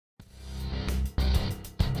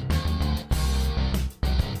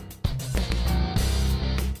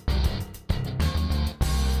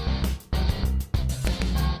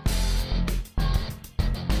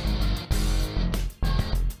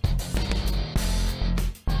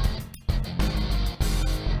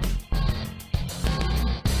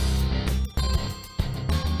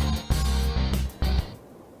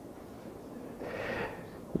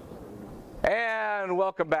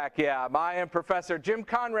welcome back. Yeah, I am Professor Jim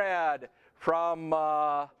Conrad from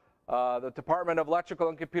the Department of Electrical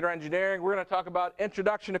and Computer Engineering. We're going to talk about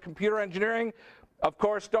Introduction to Computer Engineering. Of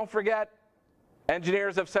course, don't forget,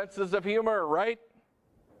 engineers have senses of humor, right?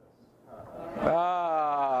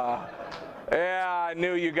 Yeah, I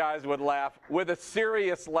knew you guys would laugh. With a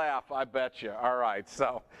serious laugh, I bet you. All right,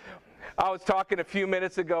 so I was talking a few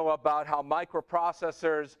minutes ago about how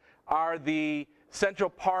microprocessors are the central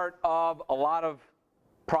part of a lot of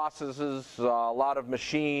processes, a lot of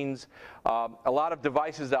machines, a lot of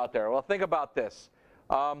devices out there. Well, think about this.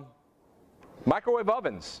 Microwave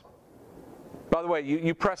ovens. By the way,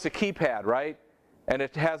 you press a keypad, right? And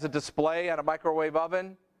it has a display on a microwave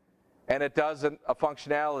oven, and it does a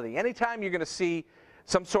functionality. Anytime you're going to see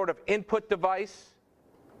some sort of input device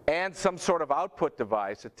and some sort of output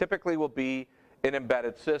device, it typically will be an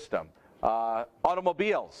embedded system.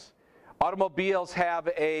 Automobiles. Automobiles have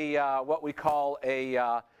a what we call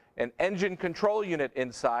an engine control unit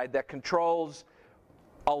inside that controls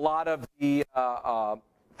a lot of the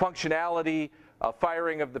functionality,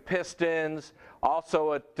 firing of the pistons.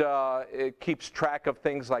 Also, it keeps track of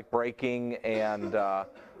things like braking and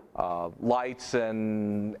lights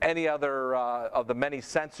and any other of the many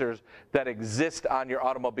sensors that exist on your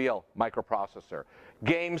automobile microprocessor.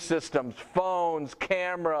 Game systems, phones,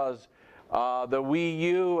 cameras, the Wii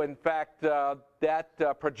U. In fact,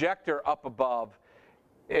 that projector up above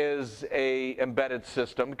is a embedded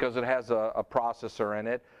system because it has a processor in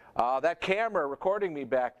it. That camera recording me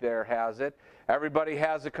back there has it. Everybody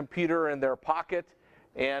has a computer in their pocket.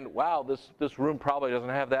 And wow, this room probably doesn't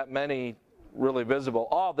have that many really visible.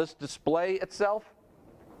 Oh, this display itself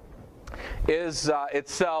is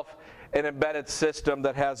itself an embedded system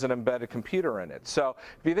that has an embedded computer in it. So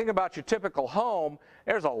if you think about your typical home,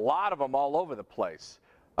 there's a lot of them all over the place.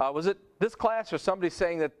 Was it this class or somebody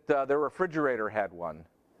saying that their refrigerator had one?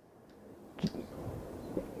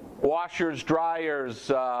 Washers,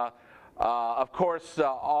 dryers, of course,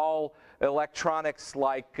 all electronics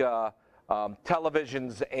like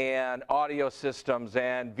televisions and audio systems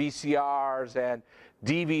and VCRs and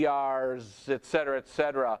DVRs, et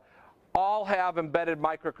cetera, all have embedded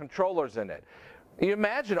microcontrollers in it. You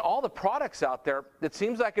imagine all the products out there, it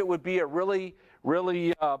seems like it would be a really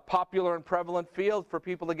popular and prevalent field for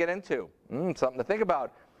people to get into. Something to think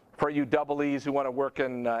about for you double E's who want to work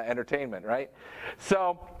in entertainment, right?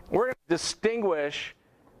 So we're going to distinguish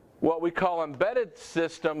what we call embedded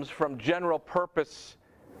systems from general purpose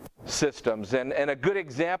systems. And a good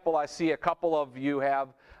example, I see a couple of you have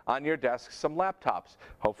on your desks some laptops,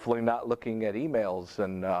 hopefully not looking at emails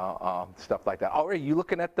and stuff like that. Oh, are you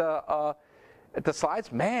looking at the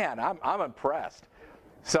slides? Man, I'm impressed.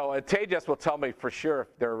 So Tejas will tell me for sure if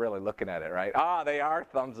they're really looking at it, right? Ah, they are,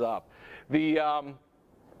 thumbs up. The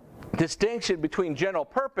distinction between general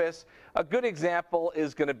purpose, a good example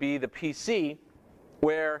is going to be the PC,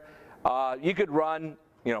 where you could run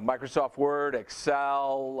Microsoft Word,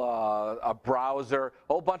 Excel, a browser,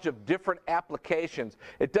 a whole bunch of different applications.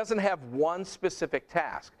 It doesn't have one specific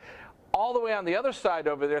task. All the way on the other side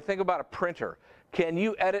over there, think about a printer. Can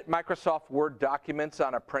you edit Microsoft Word documents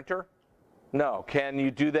on a printer? No. Can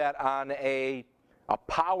you do that on a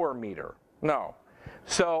power meter? No.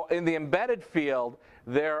 So in the embedded field,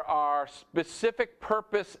 there are specific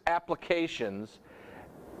purpose applications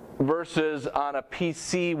versus on a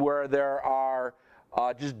PC where there are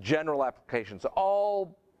just general applications.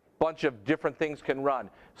 All bunch of different things can run.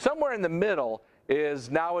 Somewhere in the middle is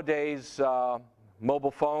nowadays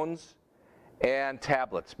mobile phones and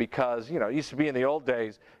tablets, because it used to be in the old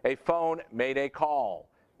days a phone made a call.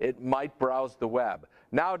 It might browse the web.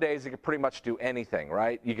 Nowadays, it can pretty much do anything,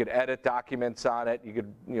 right? You could edit documents on it. You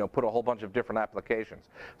could put a whole bunch of different applications.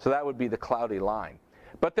 So that would be the cloudy line.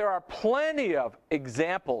 But there are plenty of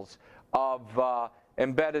examples of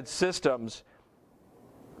embedded systems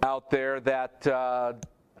out there that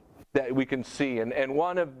we can see. And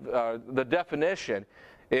one of the definition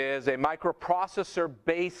is a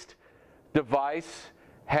microprocessor-based device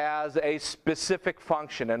has a specific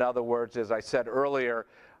function. In other words, as I said earlier,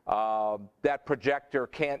 that projector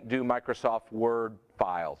can't do Microsoft Word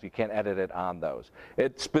files. You can't edit it on those.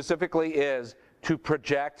 It specifically is to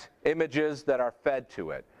project images that are fed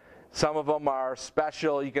to it. Some of them are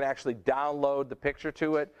special. You can actually download the picture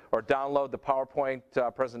to it or download the PowerPoint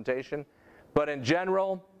presentation. But in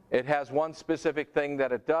general, it has one specific thing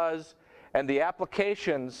that it does, and the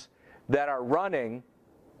applications that are running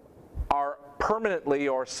are permanently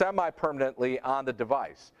or semi-permanently on the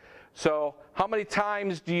device. So how many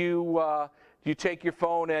times do you take your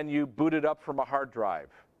phone and you boot it up from a hard drive?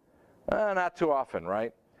 Not too often,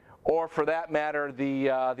 right? or for that matter, the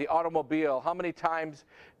automobile. How many times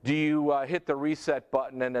do you hit the reset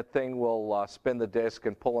button and the thing will spin the disk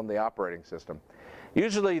and pull in the operating system?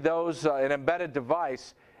 Usually those, an embedded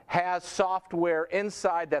device has software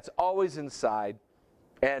inside that's always inside,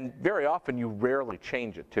 and very often you rarely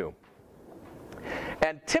change it too.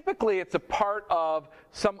 And typically it's a part of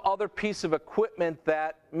some other piece of equipment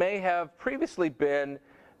that may have previously been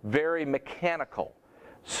very mechanical.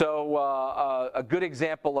 So a good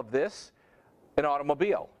example of this, an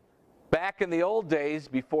automobile. Back in the old days,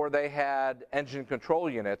 before they had engine control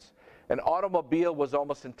units, an automobile was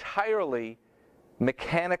almost entirely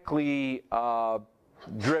mechanically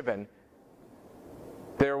driven.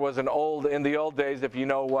 There was in the old days, if you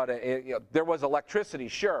know what, there was electricity,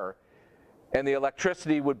 sure, and the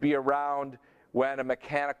electricity would be around when a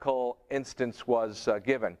mechanical instance was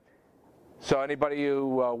given. So anybody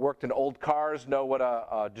who worked in old cars know what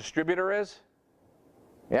a distributor is?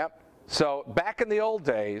 Yep. So back in the old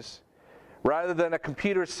days, rather than a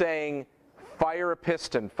computer saying, fire a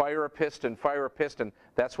piston, fire a piston, fire a piston,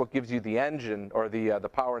 that's what gives you the engine, or the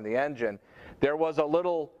power in the engine, there was a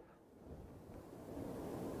little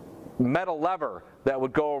metal lever that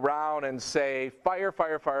would go around and say, fire,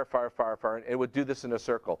 fire, fire, fire, fire, fire, and it would do this in a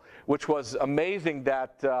circle, which was amazing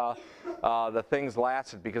that the things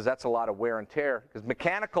lasted, because that's a lot of wear and tear, because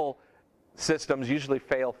mechanical systems usually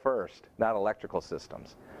fail first, not electrical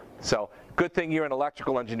systems. So good thing you're in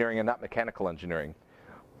electrical engineering and not mechanical engineering.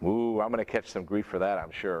 Ooh, I'm going to catch some grief for that,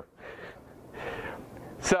 I'm sure.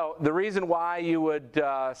 So the reason why you would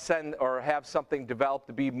send or have something developed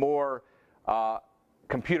to be more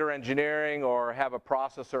computer engineering or have a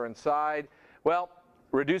processor inside, well,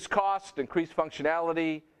 reduce cost, increase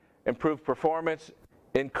functionality, improve performance,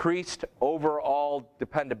 increased overall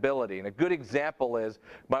dependability. And a good example is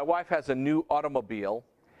my wife has a new automobile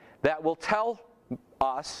that will tell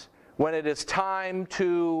us when it is time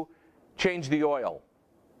to change the oil.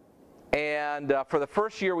 And for the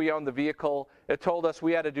first year we owned the vehicle, it told us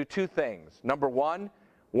we had to do two things. Number one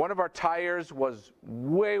of our tires was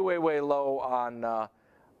way, way, way low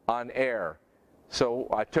on air. So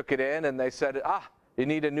I took it in and they said, you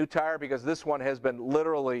need a new tire because this one has been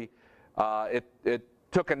literally, it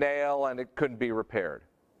took a nail and it couldn't be repaired.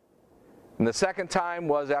 And the second time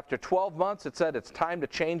was after 12 months, it said it's time to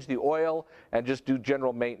change the oil and just do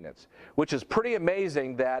general maintenance, which is pretty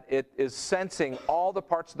amazing that it is sensing all the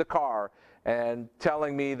parts of the car and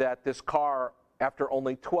telling me that this car, after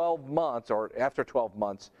only 12 months, or after 12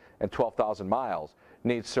 months and 12,000 miles,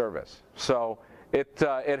 needs service. So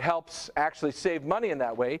it helps actually save money in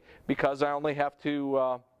that way, because I only have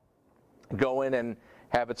to go in and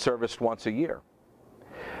have it serviced once a year.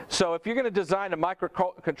 So if you're going to design a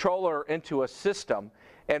microcontroller into a system,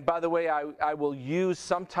 and by the way, I will use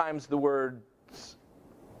sometimes the word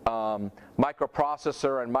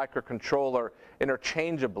microprocessor and microcontroller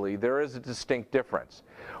interchangeably, there is a distinct difference.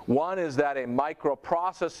 One is that a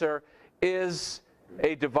microprocessor is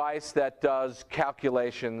a device that does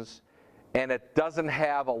calculations, and it doesn't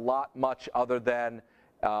have a lot much other than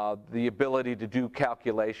the ability to do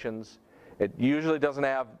calculations. It usually doesn't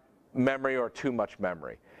have memory or too much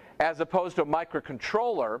memory. As opposed to a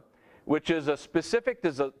microcontroller, which is a specific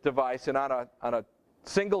device, and on a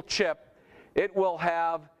single chip, it will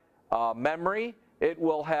have memory, it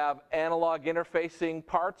will have analog interfacing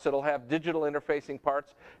parts, it'll have digital interfacing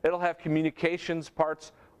parts, it'll have communications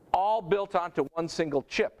parts, all built onto one single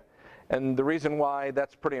chip. And the reason why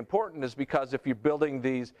that's pretty important is because if you're building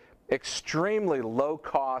these extremely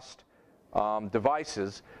low-cost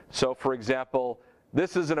devices, so for example,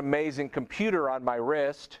 this is an amazing computer on my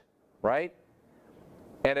wrist, right?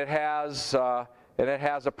 And it has a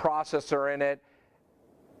processor in it,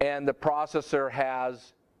 and the processor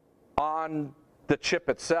has, on the chip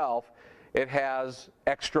itself, it has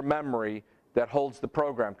extra memory that holds the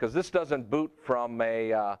program, because this doesn't boot from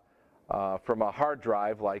a hard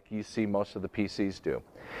drive like you see most of the PCs do.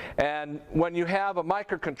 And when you have a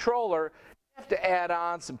microcontroller, you have to add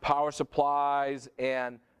on some power supplies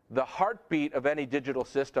and the heartbeat of any digital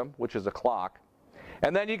system, which is a clock,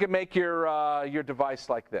 and then you can make your device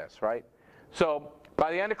like this, right? So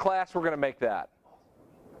by the end of class, we're going to make that.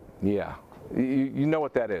 Yeah, you know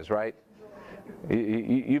what that is, right?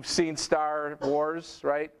 You've seen Star Wars,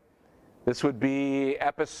 right? This would be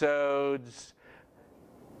episodes.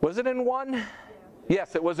 Was it in 1? Yeah.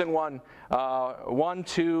 Yes, it was in 1. 1,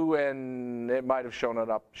 2, and it might have shown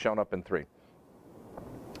up in 3.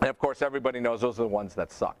 And of course, everybody knows those are the ones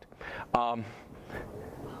that sucked.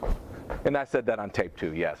 And I said that on tape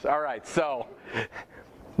too, yes. All right, so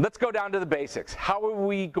let's go down to the basics. How are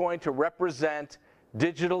we going to represent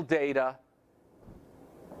digital data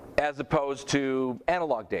as opposed to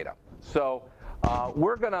analog data. So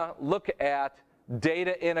we're going to look at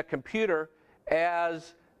data in a computer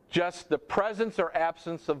as just the presence or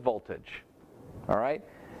absence of voltage. All right?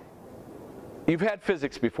 You've had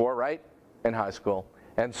physics before, right? In high school.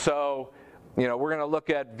 And so, you know, we're going to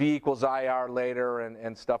look at V equals IR later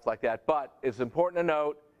and stuff like that. But it's important to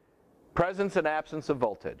note presence and absence of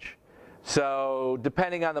voltage. So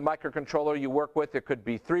depending on the microcontroller you work with, it could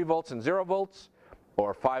be 3 volts and 0 volts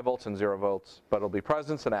or 5 volts and 0 volts, but it'll be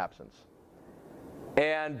presence and absence.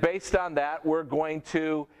 And based on that, we're going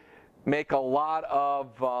to make a lot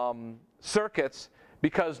of circuits,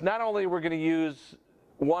 because not only we're going to use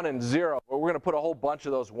 1 and 0, but we're going to put a whole bunch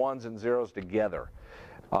of those 1s and 0s together.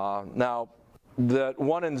 Now, the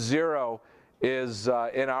 1 and 0 is,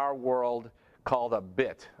 in our world, called a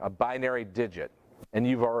bit, a binary digit. And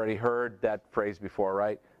you've already heard that phrase before,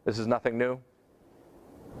 right? This is nothing new.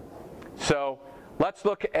 So let's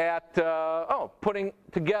look at, putting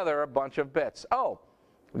together a bunch of bits. Oh,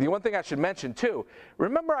 the one thing I should mention too,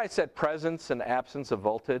 remember I said presence and absence of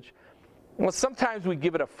voltage? Well, sometimes we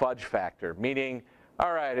give it a fudge factor, meaning,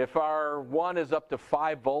 all right, if our 1 is up to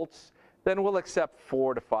 5 volts, then we'll accept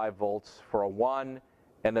 4 to 5 volts for a 1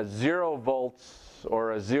 and a 0 volts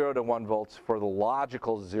or a 0 to 1 volts for the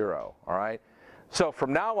logical 0, all right? So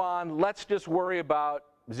from now on, let's just worry about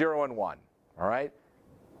 0 and 1, all right?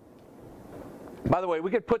 By the way,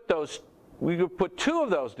 we could put 2 of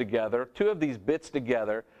those together, 2 of these bits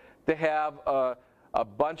together, to have a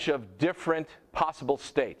bunch of different possible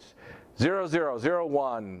states. 0, 0, 0,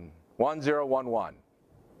 1, 1, 0, 1, 1.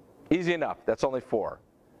 Easy enough, that's only 4.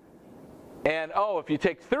 And oh, if you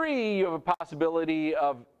take 3, you have a possibility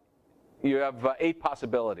of, you have 8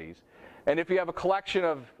 possibilities. And if you have a collection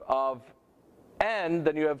of n,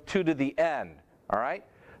 then you have 2 to the n, all right?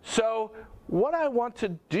 So what I want to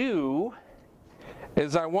do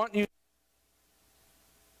is I want you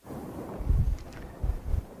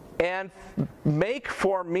and make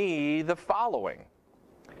for me the following.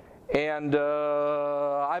 And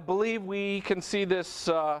I believe we can see this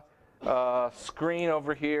screen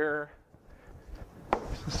over here.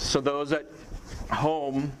 So those at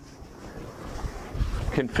home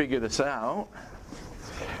can figure this out.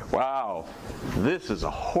 Wow, this is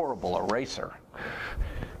a horrible eraser.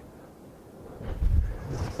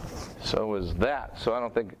 So is that. So I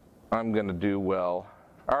don't think I'm going to do well.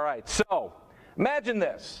 All right, so imagine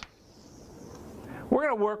this. We're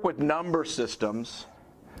going to work with number systems.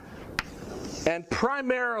 And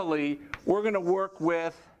primarily, we're going to work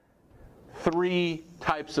with 3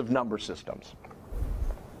 types of number systems.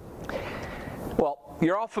 Well,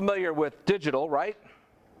 you're all familiar with digital, right?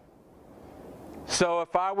 So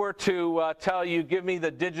if I were to tell you, give me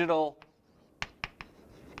the digital,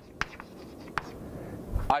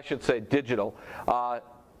 I should say digital. I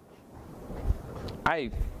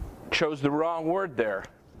chose the wrong word there.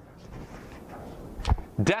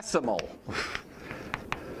 Decimal.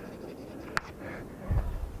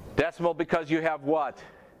 Decimal because you have what?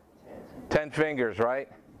 10 fingers, right?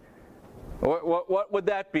 What would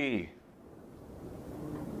that be?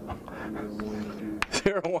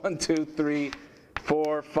 0, 1, 2, 3,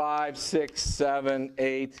 4, 5, 6, 7,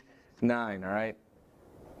 8, 9, all right?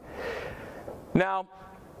 Now,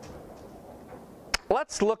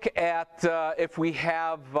 let's look at if we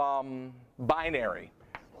have binary.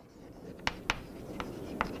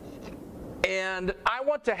 And I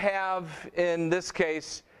want to have, in this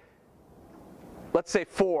case, let's say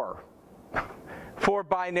 4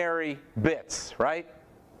 binary bits, right?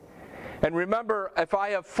 And remember, if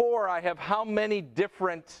I have 4, I have how many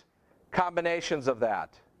different combinations of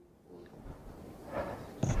that?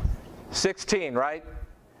 16, right?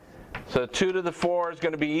 So 2 to the 4 is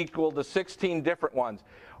going to be equal to 16 different ones.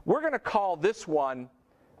 We're going to call this one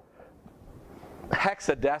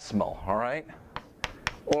hexadecimal, all right?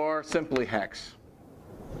 Or simply hex.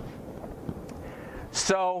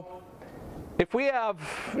 So if we have,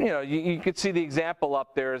 you could see the example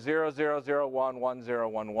up there, 0, 0, 0, 1, 1, 0,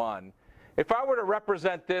 1, 1. If I were to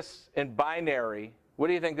represent this in binary, what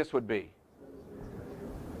do you think this would be?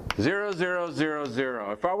 0, 0, 0,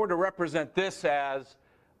 0. If I were to represent this as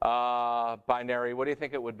binary, what do you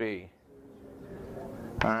think it would be?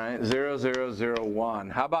 All right, 0, 0, 0, 1.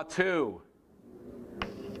 How about 2?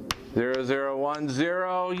 0, 0, 1,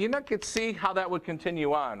 0. You could see how that would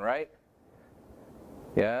continue on, right?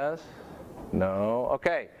 Yes? No?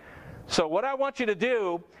 Okay. So what I want you to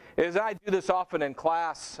do is, I do this often in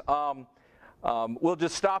class. We'll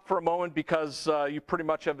just stop for a moment because you pretty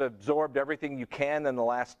much have absorbed everything you can in the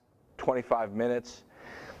last 25 minutes.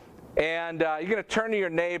 And you're going to turn to your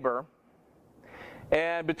neighbor.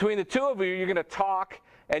 And between the two of you, you're going to talk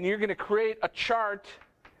and you're going to create a chart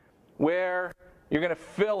where you're going to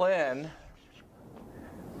fill in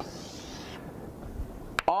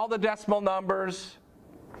all the decimal numbers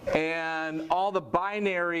and all the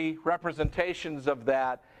binary representations of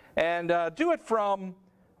that, and do it from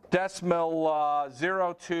decimal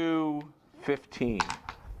 0 to 15.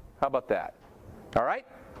 How about that? All right?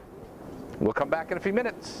 We'll come back in a few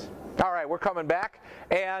minutes. All right, we're coming back.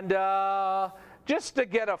 And just to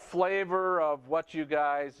get a flavor of what you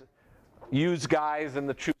guys use, guys, in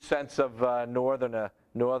the true sense of northerner.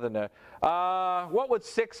 What would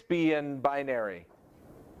 6 be in binary?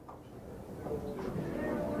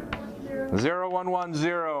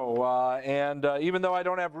 0110. And even though I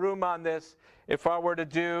don't have room on this, if I were to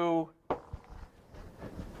do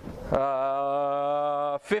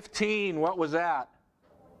 15, what was that?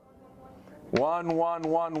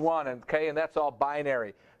 1111, okay, and that's all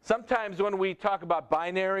binary. Sometimes when we talk about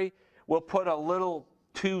binary, we'll put a little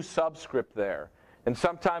 2 subscript there. And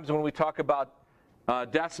sometimes when we talk about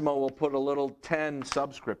decimal, we'll put a little 10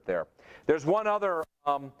 subscript there. There's one other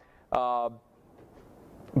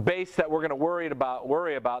base that we're going to worry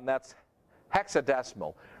about, and that's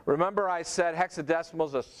hexadecimal. Remember I said hexadecimal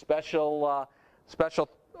is a special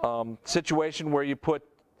situation where you put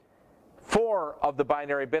 4 of the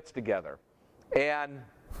binary bits together. And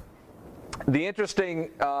the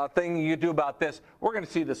interesting thing you do about this, we're going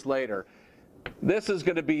to see this later. This is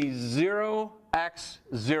going to be 0x0.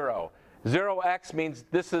 0x means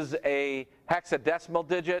this is a hexadecimal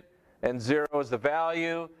digit, and 0 is the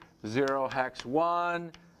value. 0 hex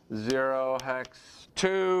 1, 0 hex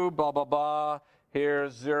 2, blah, blah, blah.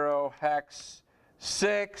 Here's 0 hex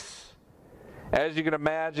 6. As you can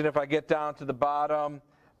imagine, if I get down to the bottom,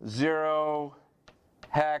 0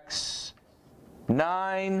 hex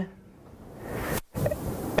 9.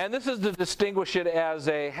 And this is to distinguish it as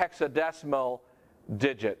a hexadecimal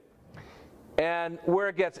digit. And where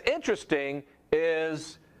it gets interesting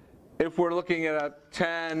is if we're looking at a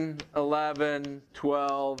 10, 11,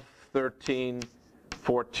 12, 13,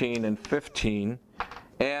 14, and 15.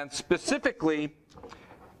 And specifically,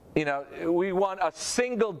 you know, we want a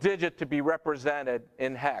single digit to be represented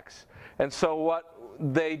in hex. And so what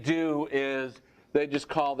they do is they just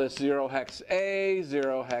call this 0 hex A,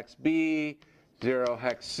 0 hex B, 0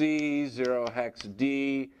 hex C, 0 hex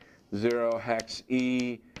D, 0 hex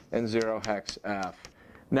E, and 0 hex F.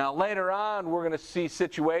 Now later on, we're going to see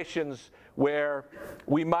situations where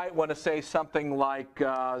we might want to say something like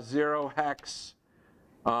 0 hex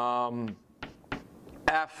F1,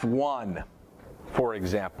 for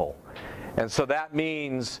example. And so that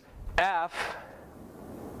means F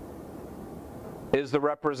is the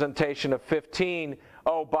representation of 15.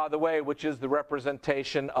 Oh, by the way, which is the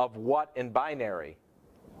representation of what in binary?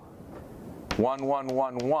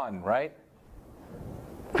 1111, right?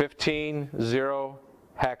 15, 0,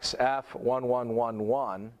 hex F,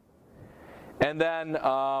 1111. And then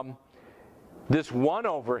this 1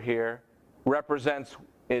 over here represents,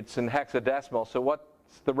 it's in hexadecimal. So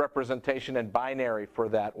what's the representation in binary for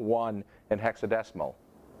that 1 in hexadecimal?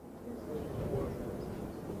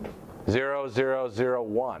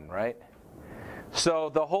 0001, right? So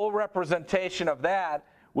the whole representation of that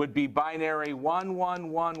would be binary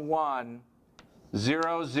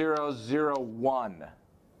 11110001.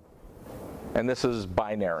 And this is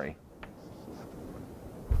binary.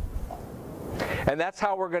 And that's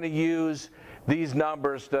how we're going to use these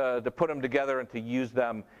numbers to put them together and to use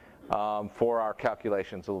them for our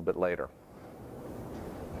calculations a little bit later.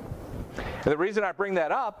 And the reason I bring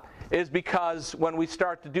that up is because when we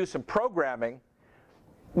start to do some programming,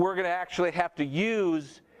 we're going to actually have to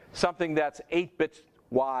use something that's 8 bits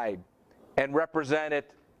wide and represent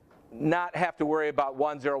it, not have to worry about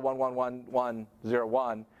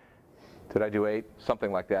 10111101. Did I do 8?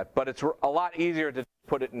 Something like that. But it's a lot easier to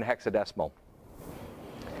put it in hexadecimal.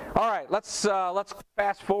 All right, let's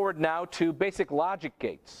fast forward now to basic logic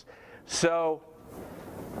gates. So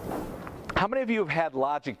how many of you have had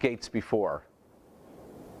logic gates before?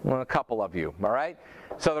 Well, a couple of you, all right?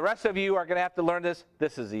 So the rest of you are going to have to learn this.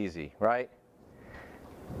 This is easy, right?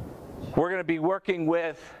 We're going to be working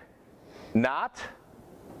with not,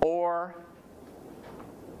 or,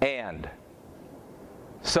 and.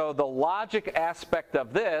 So the logic aspect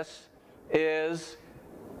of this is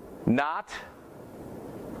not,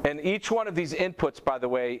 and each one of these inputs, by the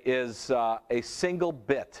way, is a single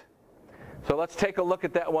bit. So let's take a look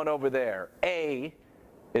at that one over there. A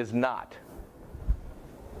is not.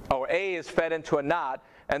 Or A is fed into a not,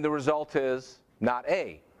 and the result is not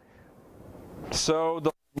A. So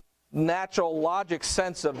the natural logic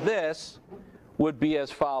sense of this would be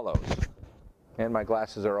as follows. And my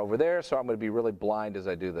glasses are over there, so I'm going to be really blind as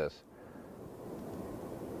I do this.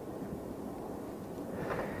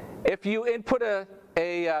 If you input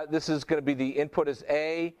this is going to be the input is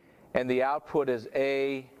A, and the output is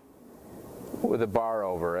A with a bar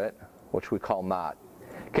over it, which we call not.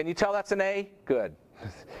 Can you tell that's an A? Good.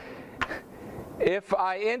 If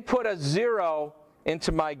I input a 0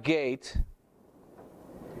 into my gate,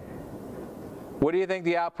 what do you think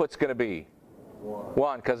the output's going to be?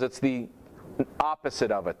 1, because it's the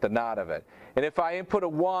opposite of it, the not of it. And if I input a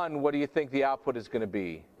 1, what do you think the output is going to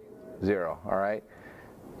be? 0, all right?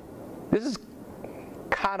 This is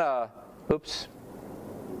kind of, oops.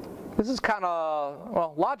 This is kind of,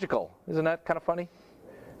 well, logical. Isn't that kind of funny?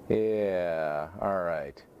 Yeah, all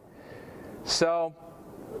right. So,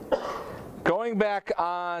 going back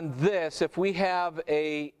on this, if we have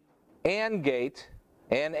an AND gate,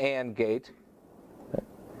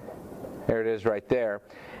 here it is right there,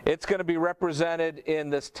 it's going to be represented in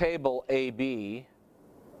this table AB.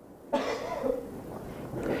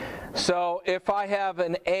 So if I have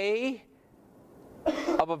an A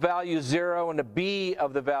of a value 0 and a B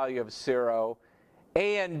of the value of 0,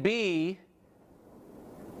 A and B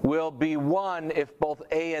will be 1 if both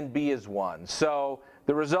A and B is 1. So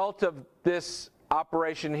the result of this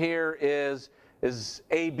operation here is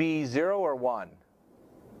AB 0 or 1?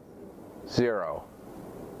 0.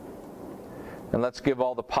 And let's give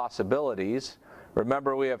all the possibilities.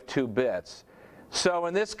 Remember, we have 2 bits. So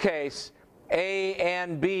in this case, A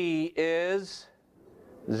and B is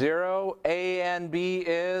 0, A and B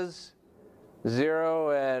is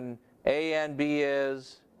 0, and A and B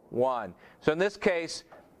is 1. So in this case,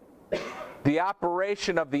 the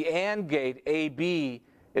operation of the AND gate, AB,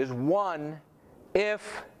 is 1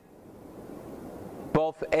 if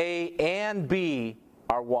both A and B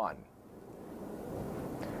are 1.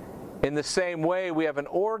 In the same way, we have an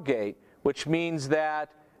OR gate, which means that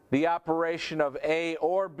the operation of A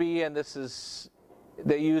or B, and this is,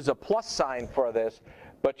 they use a plus sign for this,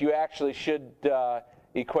 but you actually should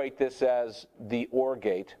equate this as the OR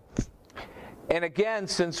gate. And again,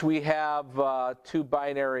 since we have 2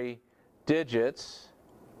 binary digits,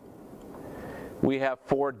 we have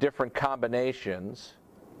 4 different combinations.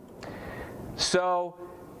 So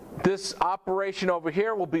this operation over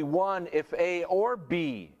here will be 1 if A or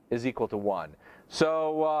B is equal to 1.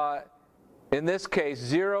 So in this case,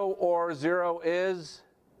 0 or 0 is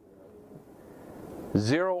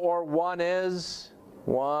 0 or 1 is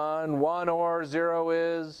 1, 1 or 0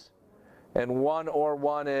 is, and 1 or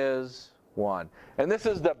 1 is 1. And this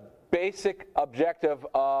is the basic objective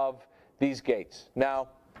of these gates. Now,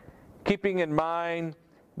 keeping in mind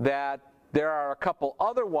that there are a couple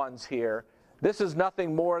other ones here, this is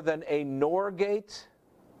nothing more than a NOR gate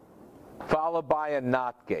followed by a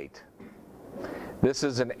NOT gate. This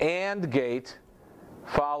is an AND gate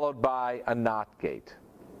followed by a NOT gate.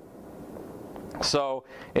 So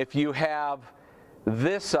if you have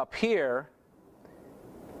this up here,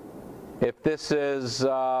 if this is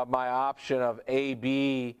my option of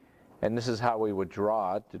AB, and this is how we would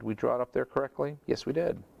draw it. Did we draw it up there correctly? Yes, we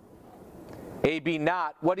did. AB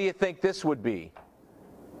not, what do you think this would be?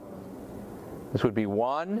 This would be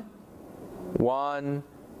 1, 1,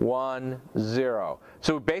 1, 0.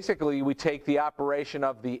 So basically, we take the operation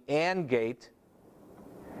of the AND gate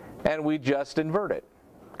and we just invert it,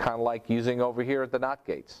 kind of like using over here at the NOT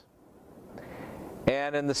gates.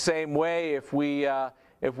 And in the same way, if we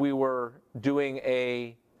were doing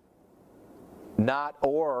a NOT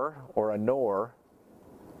OR or a NOR,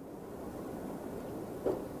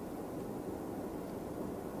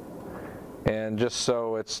 and just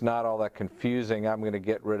so it's not all that confusing, I'm going to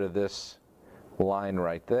get rid of this line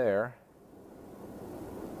right there.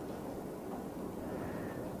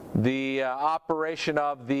 The operation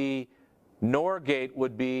of the NOR gate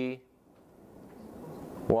would be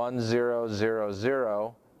 1, 0, 0,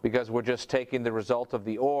 0, because we're just taking the result of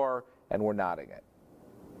the OR and we're NOTing it.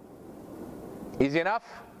 Easy enough?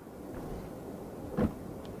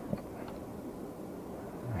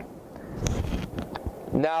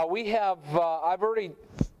 Now we have, I've already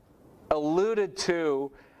alluded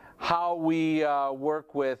to how we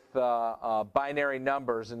work with binary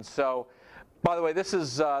numbers, and so, by the way, this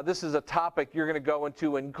is a topic you're going to go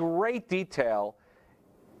into in great detail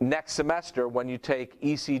next semester when you take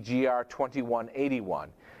ECGR 2181,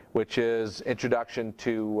 which is Introduction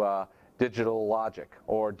to Digital Logic,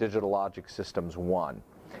 or Digital Logic Systems 1.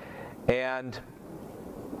 And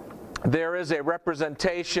there is a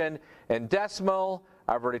representation in decimal.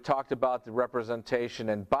 I've already talked about the representation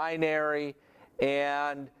in binary,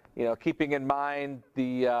 and keeping in mind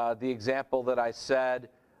the example that I said,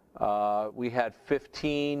 we had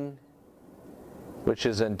 15 which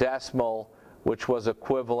is in decimal, which was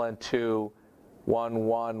equivalent to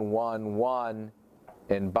 1111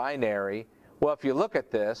 in binary. Well, if you look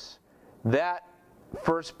at this, that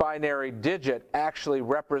first binary digit actually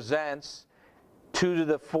represents 2 to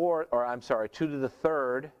the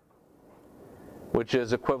 3rd, which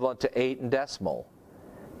is equivalent to 8 in decimal.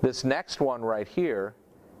 This next one right here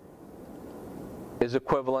is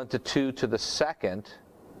equivalent to 2 to the 2nd,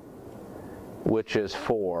 which is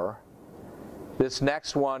 4. This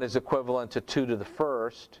next one is equivalent to 2 to the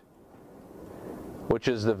 1st, which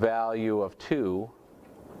is the value of 2.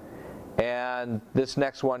 And this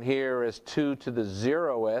next one here is 2 to the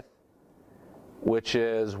 0th, which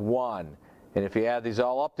is 1. And if you add these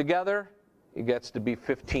all up together, it gets to be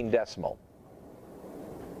 15 decimal.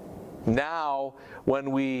 Now,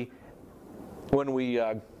 when we go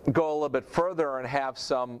a little bit further and have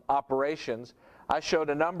some operations, I showed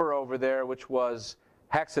a number over there which was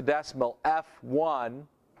hexadecimal F1,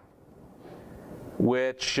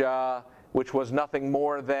 which was nothing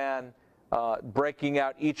more than breaking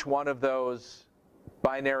out each one of those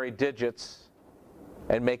binary digits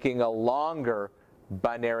and making a longer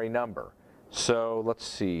binary number. So let's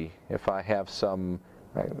see if I have some,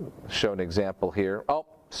 I'll show an example here. Oh,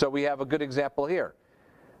 so we have a good example here.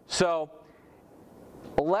 So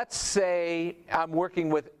let's say I'm working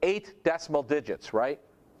with 8 decimal digits, right?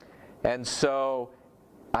 And so,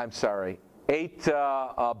 I'm sorry, 8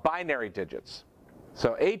 binary digits.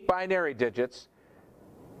 So 8 binary digits.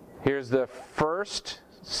 Here's the 1st,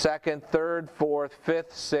 2nd, 3rd, 4th,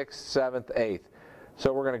 5th, 6th, 7th, 8th.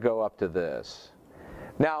 So we're going to go up to this.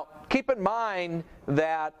 Now, keep in mind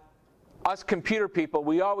that us computer people,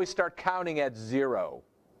 we always start counting at 0.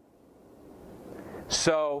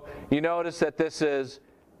 So you notice that this is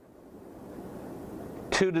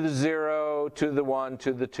 2 to the 0, 2 to the 1,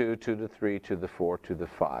 2 to the 2, 2 to the 3, 2 to the 4, 2 to the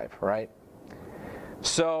 5, right?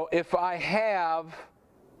 So if I have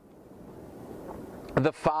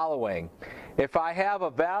the following, if I have a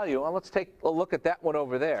value, well, let's take a look at that one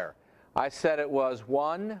over there. I said it was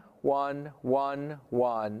 1, 1, 1,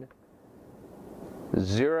 1,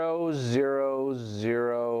 0, 0,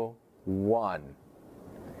 0, 1.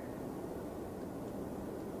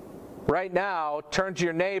 Right now, turn to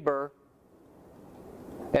your neighbor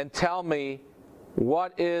and tell me,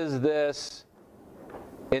 what is this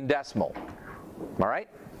in decimal? All right?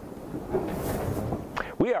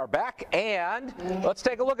 We are back, and let's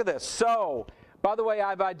take a look at this. So, by the way,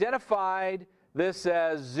 I've identified this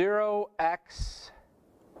as 0x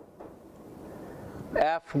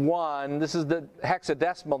F1. This is the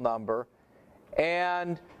hexadecimal number.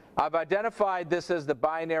 And I've identified this as the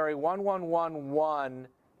binary 1111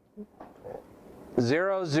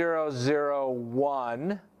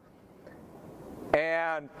 0001.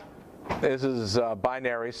 And this is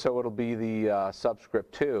binary, so it'll be the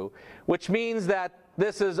subscript 2, which means that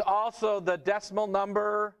this is also the decimal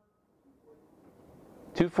number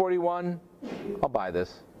 241. I'll buy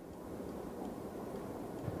this.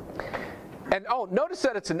 And oh, notice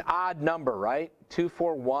that it's an odd number, right?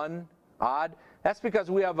 241, odd. That's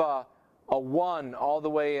because we have a 1 all the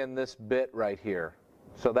way in this bit right here.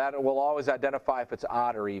 So that will always identify if it's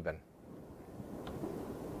odd or even.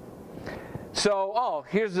 So, oh,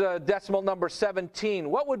 here's a decimal number 17.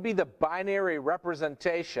 What would be the binary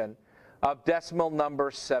representation of decimal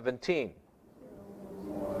number 17?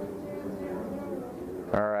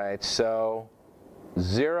 All right, so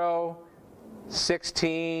 0,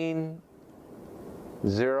 16,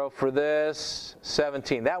 0 for this,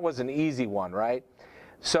 17. That was an easy one, right?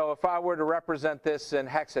 So if I were to represent this in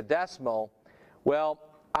hexadecimal, well,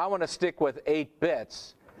 I want to stick with 8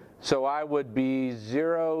 bits. So I would be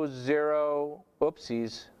 0, 0,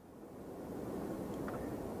 oopsies.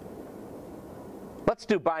 Let's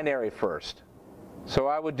do binary first. So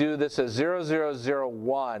I would do this as 0, 0, 0,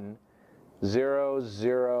 1, 0,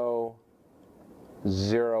 0,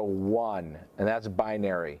 0, 1, and that's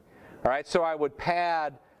binary. All right, so I would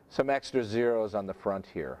pad some extra zeros on the front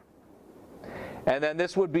here. And then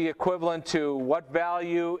this would be equivalent to what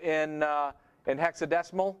value in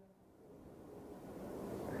hexadecimal?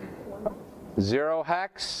 0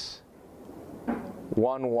 hex,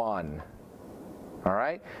 1, 1. All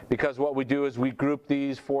right? Because what we do is we group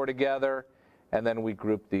these 4 together, and then we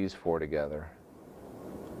group these 4 together.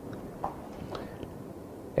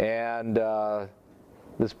 And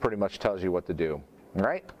this pretty much tells you what to do. All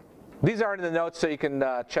right? These are in the notes, so you can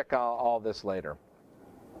check out all this later.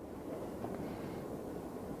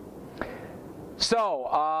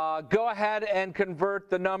 So go ahead and convert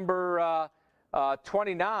the number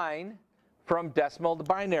 29 from decimal to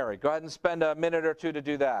binary. Go ahead and spend a minute or two to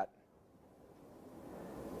do that.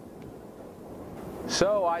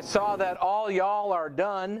 So I saw that all y'all are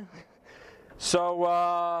done.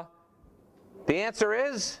 So the answer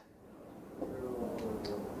is?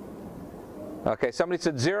 Okay, somebody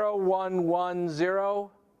said 0, 1, 1, 0.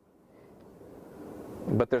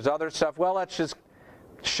 But there's other stuff. Well, let's just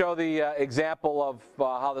show the example of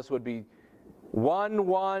how this would be 1,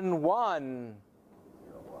 1, 1,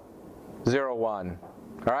 0, 1.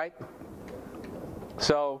 All right?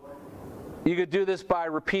 So you could do this by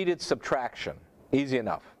repeated subtraction. Easy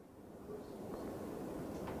enough.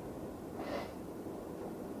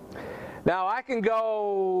 Now I can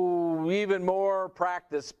go even more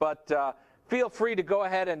practice, but feel free to go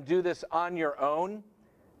ahead and do this on your own,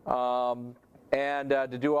 and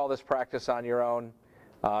to do all this practice on your own.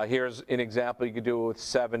 Here's an example. You could do it with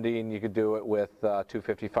 70, and you could do it with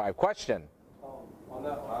 255. Question? On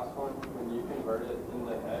that last one, when you convert it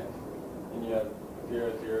into hex, and you have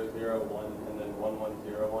 0, 0, 0, 1, and then 1, 1,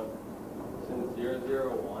 0, 1, since 0,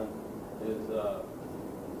 0, 1 is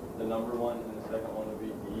the number 1 and the second one would be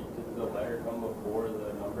D, does the letter come before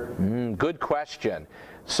the number? Good question.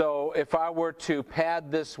 So if I were to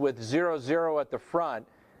pad this with 0, 0 at the front,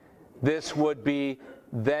 this would be,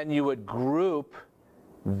 then you would group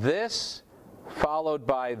this followed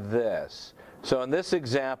by this. So in this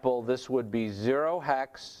example, this would be 0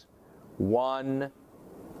 hex 1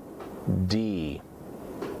 D.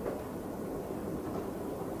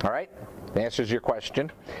 All right? Answers your question.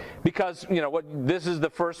 Because, you know, what this is the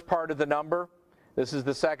first part of the number. This is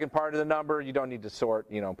the second part of the number. You don't need to sort,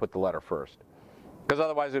 you know, put the letter first. Because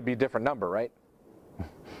otherwise it would be a different number, right?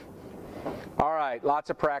 All right, lots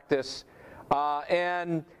of practice.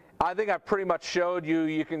 And I think I've pretty much showed you,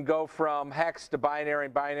 you can go from hex to binary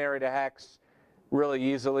and binary to hex really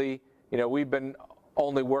easily. You know, we've been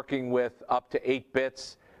only working with up to 8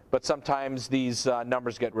 bits, but sometimes these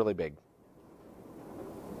numbers get really big.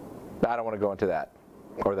 I don't want to go into that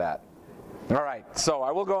or that. All right, so I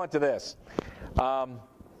will go into this.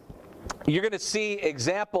 You're going to see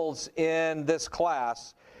examples in this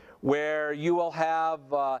class where you will have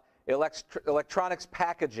electronics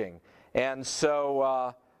packaging. And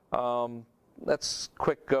so let's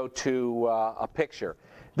quick go to a picture.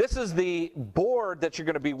 This is the board that you're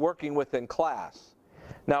going to be working with in class.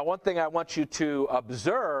 Now, one thing I want you to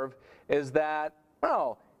observe is that,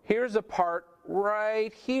 oh, here's a part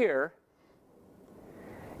right here,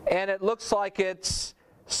 and it looks like it's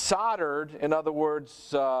soldered, in other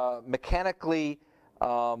words, mechanically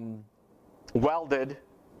welded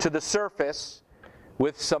to the surface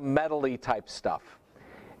with some metal-y type stuff.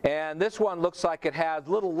 And this one looks like it has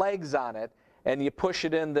little legs on it, and you push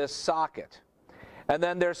it in this socket. And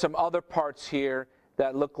then there's some other parts here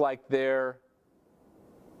that look like they're,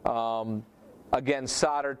 again,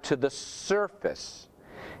 soldered to the surface.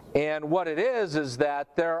 And what it is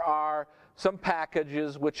that there are some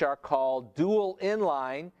packages which are called dual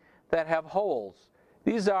inline that have holes.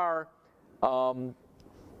 These are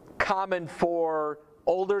common for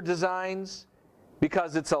older designs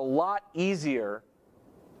because it's a lot easier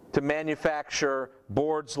to manufacture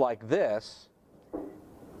boards like this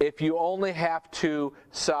if you only have to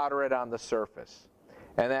solder it on the surface.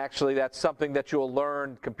 And actually that's something that you'll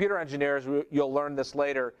learn, computer engineers, you'll learn this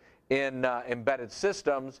later in embedded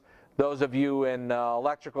systems. Those of you in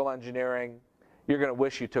electrical engineering, you're going to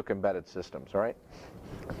wish you took embedded systems, all right?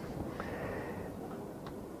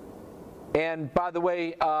 And by the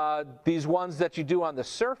way, these ones that you do on the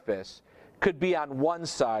surface could be on one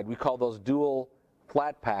side. We call those dual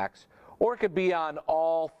flat packs. Or it could be on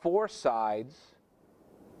all 4 sides.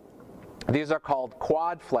 These are called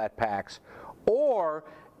quad flat packs. Or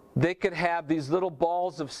they could have these little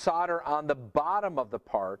balls of solder on the bottom of the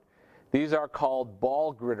part. These are called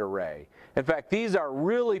ball grid array. In fact, these are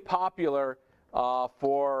really popular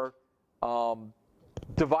for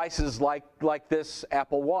devices like this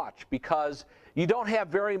Apple Watch because you don't have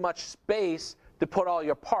very much space to put all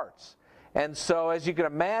your parts. And so as you can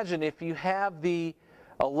imagine, if you have the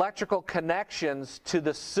electrical connections to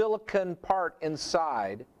the silicon part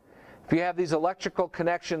inside, if you have these electrical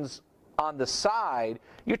connections on the side,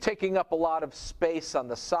 you're taking up a lot of space on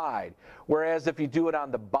the side. Whereas if you do it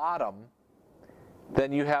on the bottom,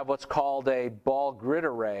 then you have what's called a ball grid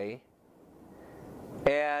array,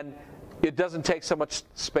 and it doesn't take so much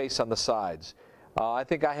space on the sides. I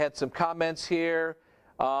think I had some comments here.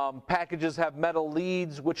 Packages have metal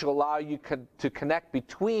leads which allow you to connect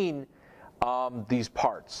between these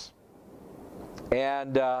parts.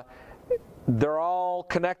 And they're all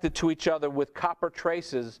connected to each other with copper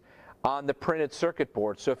traces on the printed circuit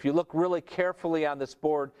board. So if you look really carefully on this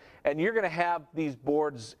board, and you're going to have these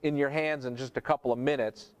boards in your hands in just a couple of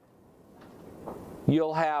minutes,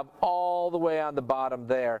 you'll have all the way on the bottom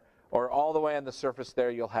there, or all the way on the surface there,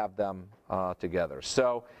 you'll have them together.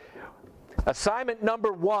 So assignment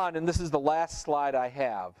number 1, and this is the last slide I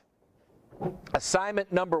have.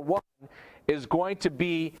 Assignment number 1 is going to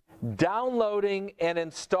be downloading and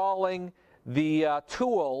installing the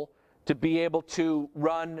tool to be able to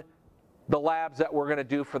run the labs that we're going to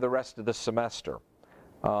do for the rest of the semester.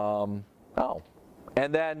 And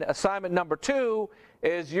then assignment number 2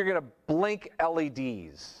 is you're going to blink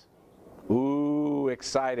LEDs. Ooh,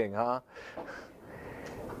 exciting, huh?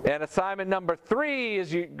 And assignment number 3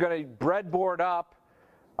 is you're going to breadboard up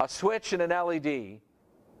a switch and an LED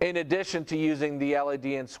in addition to using the LED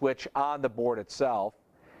and switch on the board itself.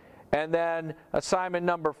 And then assignment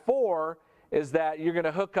number 4 is that you're going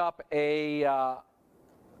to hook up a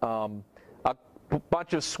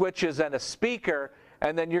bunch of switches and a speaker,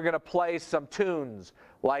 and then you're going to play some tunes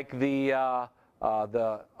like the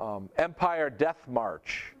Empire Death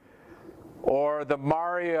March, or the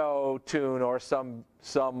Mario tune, or some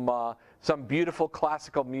beautiful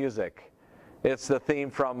classical music. It's the theme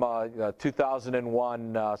from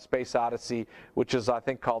 2001 Space Odyssey, which is, I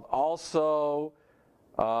think, called also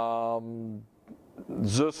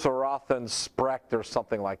Zusarathan Sprecht or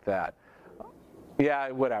something like that. Yeah,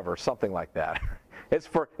 whatever, something like that. It's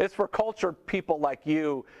for cultured people like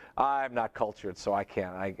you. I'm not cultured, so I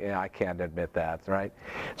can't admit that, right?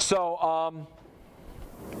 So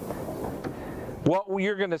what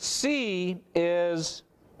you're going to see is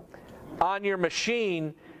on your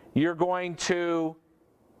machine, you're going to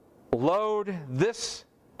load this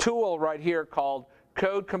tool right here called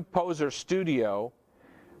Code Composer Studio,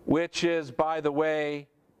 which is, by the way,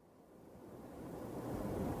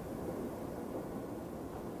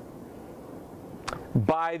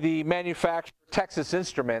 by the manufacturer Texas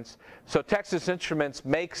Instruments. So Texas Instruments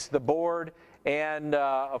makes the board and,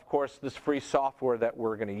 of course, this free software that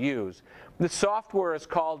we're going to use. The software is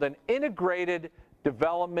called an Integrated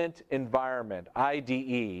Development Environment,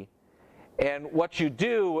 IDE. And what you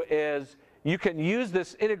do is you can use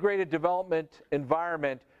this integrated development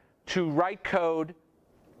environment to write code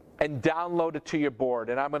and download it to your board.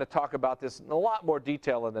 And I'm going to talk about this in a lot more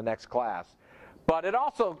detail in the next class. But it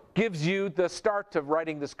also gives you the start to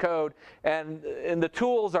writing this code, and the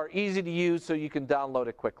tools are easy to use so you can download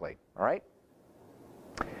it quickly. All right?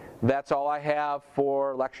 That's all I have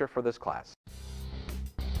for lecture for this class.